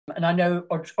And I know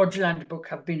Öcalan's book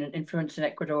have been an influence in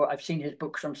Ecuador. I've seen his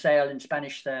books on sale in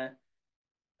Spanish there.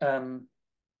 Um,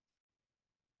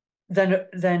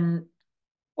 then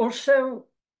also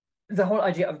the whole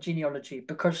idea of genealogy,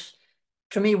 because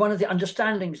to me, one of the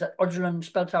understandings that Öcalan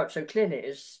spelt out so clearly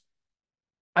is,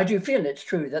 I do feel it's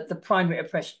true that the primary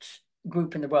oppressed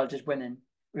group in the world is women,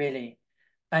 really.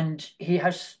 And he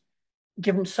has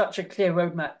given such a clear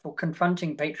roadmap for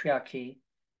confronting patriarchy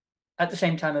at the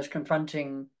same time as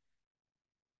confronting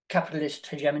capitalist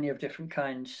hegemony of different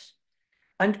kinds.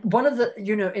 And one of the,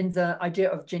 in the idea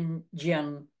of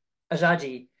Jian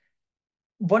Azadi,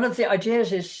 one of the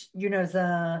ideas is,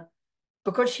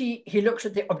 because he looks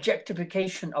at the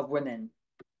objectification of women,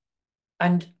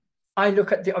 and I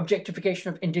look at the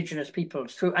objectification of indigenous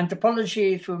peoples through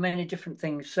anthropology, through many different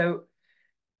things. So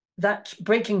that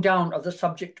breaking down of the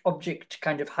subject-object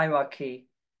kind of hierarchy,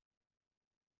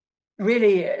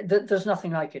 really, there's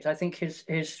nothing like it. I think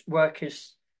his work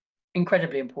is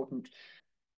incredibly important.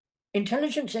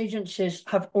 Intelligence agencies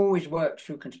have always worked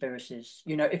through conspiracies.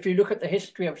 If you look at the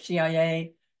history of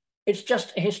CIA, it's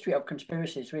just a history of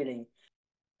conspiracies, really.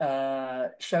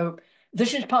 So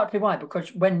this is partly why,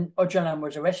 because when Öcalan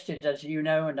was arrested, as you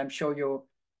know, and I'm sure your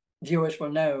viewers will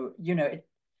know, it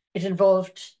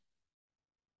involved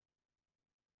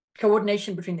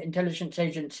coordination between the intelligence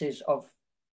agencies of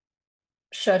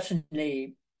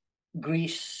certainly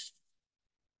Greece,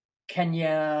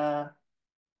 Kenya,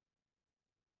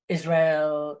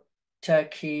 Israel,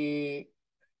 Turkey,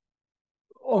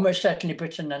 almost certainly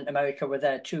Britain and America were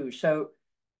there too. So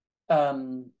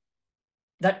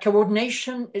that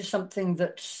coordination is something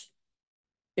that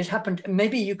has happened.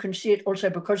 Maybe you can see it also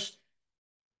because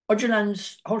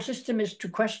Öcalan's whole system is to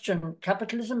question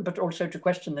capitalism, but also to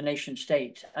question the nation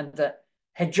state and the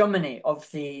hegemony of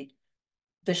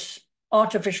this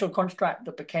artificial construct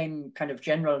that became kind of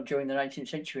general during the 19th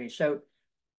century. So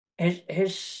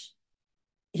his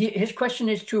question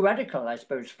is too radical, I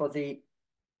suppose, for the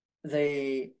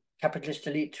capitalist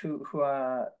elite who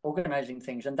are organizing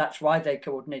things, and that's why they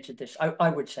coordinated this, I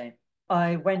would say.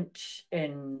 I went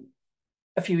in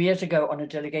a few years ago on a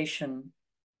delegation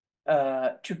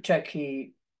to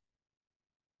Turkey,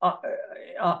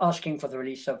 asking for the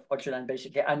release of Öcalan,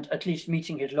 basically, and at least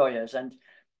meeting his lawyers. And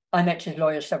I met his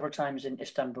lawyers several times in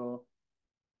Istanbul,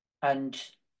 and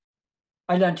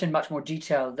I learned in much more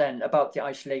detail then about the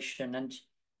isolation, and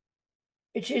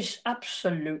it is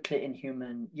absolutely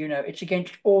inhuman. It's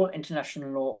against all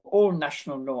international law, all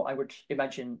national law, I would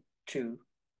imagine, too.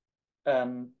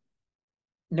 No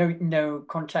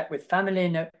contact with family,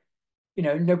 no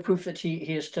proof that he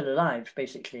is still alive,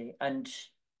 basically. And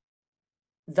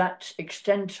that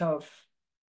extent of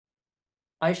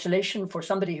isolation for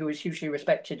somebody who is hugely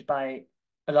respected by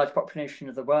a large population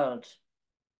of the world,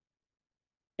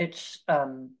 it's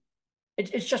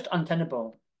just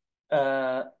untenable.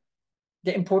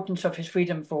 The importance of his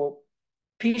freedom for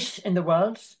peace in the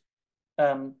world.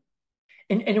 In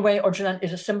a way, Öcalan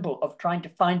is a symbol of trying to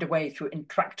find a way through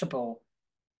intractable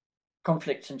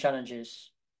conflicts and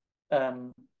challenges.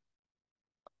 And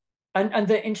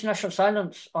the international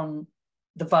silence on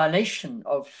the violation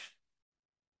of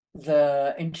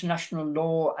the international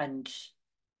law and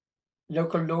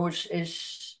local laws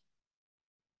is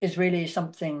really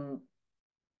something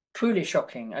truly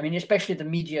shocking. I mean, especially the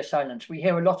media silence. We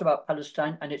hear a lot about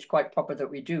Palestine, and it's quite proper that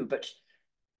we do, but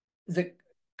the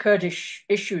Kurdish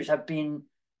issues have been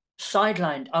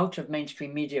sidelined out of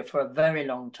mainstream media for a very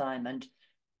long time. And,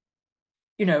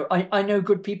 I know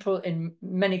good people in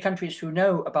many countries who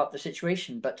know about the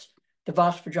situation, but the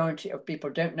vast majority of people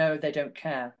don't know, they don't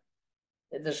care.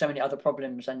 There's so many other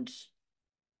problems, and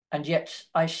yet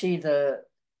I see the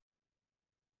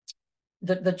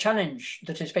challenge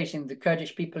that is facing the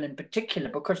Kurdish people in particular,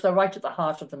 because they're right at the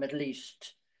heart of the Middle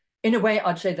East. In a way,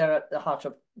 I'd say they're at the heart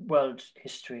of world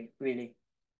history, really.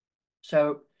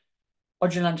 So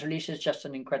Öcalan's release is just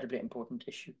an incredibly important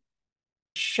issue.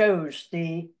 It shows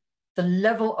the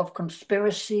level of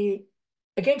conspiracy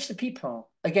against the people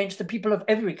of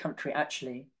every country,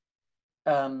 actually.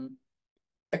 A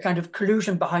kind of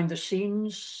collusion behind the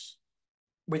scenes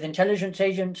with intelligence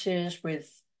agencies,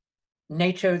 with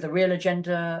NATO, the real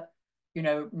agenda.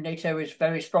 NATO is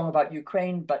very strong about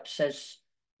Ukraine, but says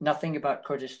nothing about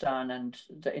Kurdistan and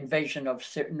the invasion of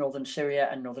northern Syria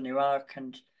and northern Iraq.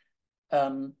 And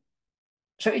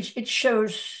so it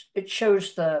shows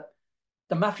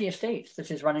the mafia state that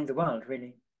is running the world,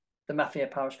 really, the mafia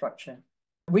power structure.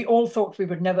 We all thought we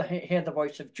would never hear the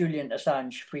voice of Julian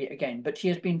Assange free again, but he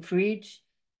has been freed,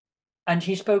 and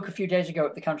he spoke a few days ago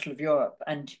at the Council of Europe,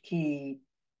 and he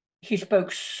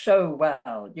spoke so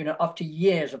well, after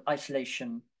years of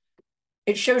isolation.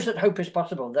 it shows that hope is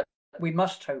possible, that we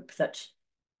must hope that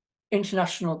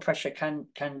international pressure can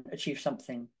achieve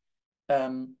something.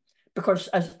 Because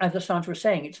as Assange was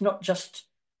saying, it's not just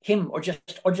him or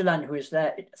just Öcalan who is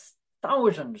there. It's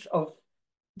thousands of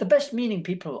the best meaning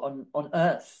people on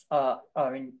earth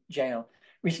are in jail.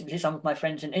 Recently, some of my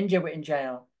friends in India were in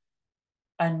jail.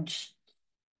 And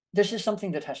this is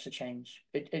something that has to change.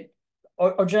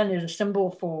 Öcalan is a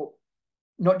symbol for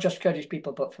not just Kurdish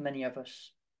people, but for many of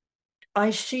us. I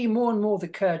see more and more the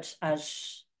Kurds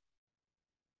as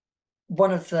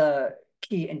one of the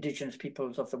key indigenous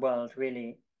peoples of the world,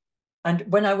 really. And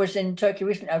when I was in Turkey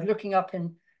recently, I was looking up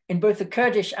in both the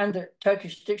Kurdish and the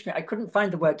Turkish dictionary. I couldn't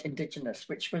find the word indigenous,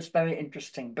 which was very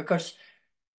interesting because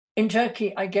in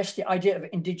Turkey, I guess the idea of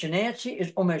indigeneity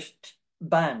is almost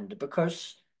banned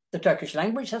because the Turkish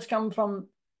language has come from,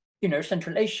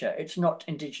 Central Asia. It's not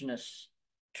indigenous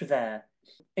to there.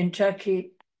 In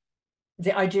Turkey,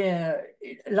 the idea,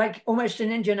 like almost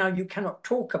in India now, you cannot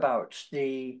talk about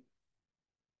the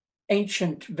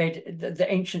ancient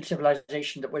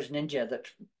civilization that was in India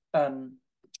and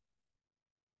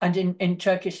in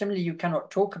Turkey, similarly, you cannot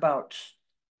talk about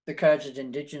the Kurds as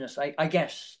indigenous, I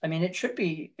guess. I mean, it should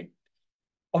be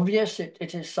obvious.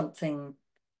 It is something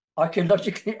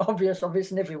archaeologically obvious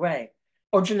in every way.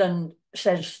 Öcalan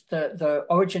says the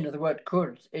origin of the word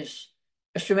Kurd is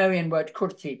a Sumerian word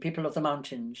Kurti, people of the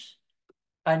mountains.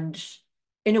 And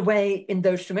in a way, in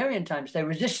those Sumerian times, they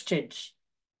resisted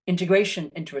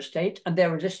integration into a state, and they're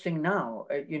resisting now,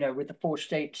 with the 4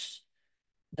 states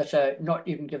that are not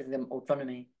even giving them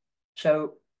autonomy.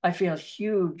 So I feel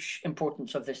huge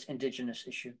importance of this indigenous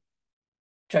issue.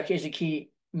 Turkey is a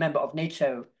key member of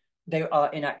NATO. They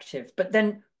are inactive. But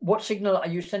then what signal are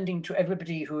you sending to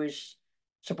everybody who is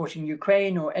supporting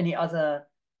Ukraine or any other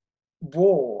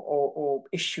war or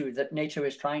issue that NATO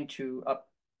is trying to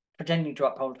pretending to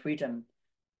uphold freedom?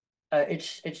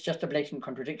 It's just a blatant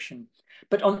contradiction.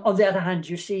 But on the other hand,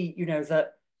 you see,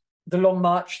 the long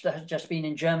march that has just been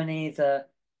in Germany, the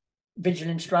vigil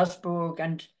in Strasbourg,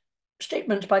 and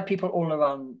statements by people all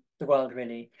around the world,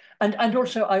 really. And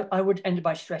also, I would end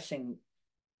by stressing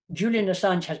Julian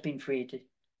Assange has been freed,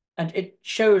 and it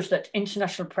shows that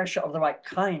international pressure of the right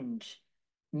kind,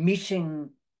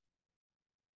 meeting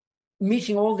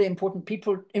all the important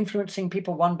people, influencing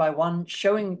people one by one,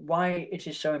 showing why it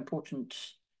is so important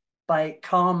by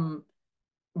calm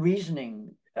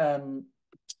reasoning.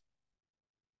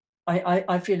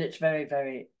 I feel it's very,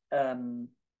 very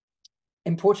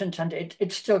important, and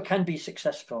it still can be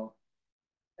successful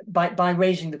by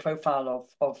raising the profile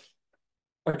of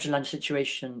Öcalan's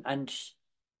situation and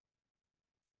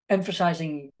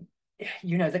emphasizing,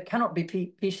 there cannot be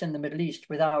peace in the Middle East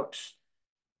without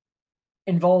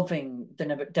involving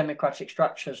the democratic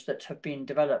structures that have been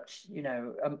developed,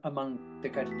 among the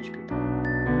Kurdish people.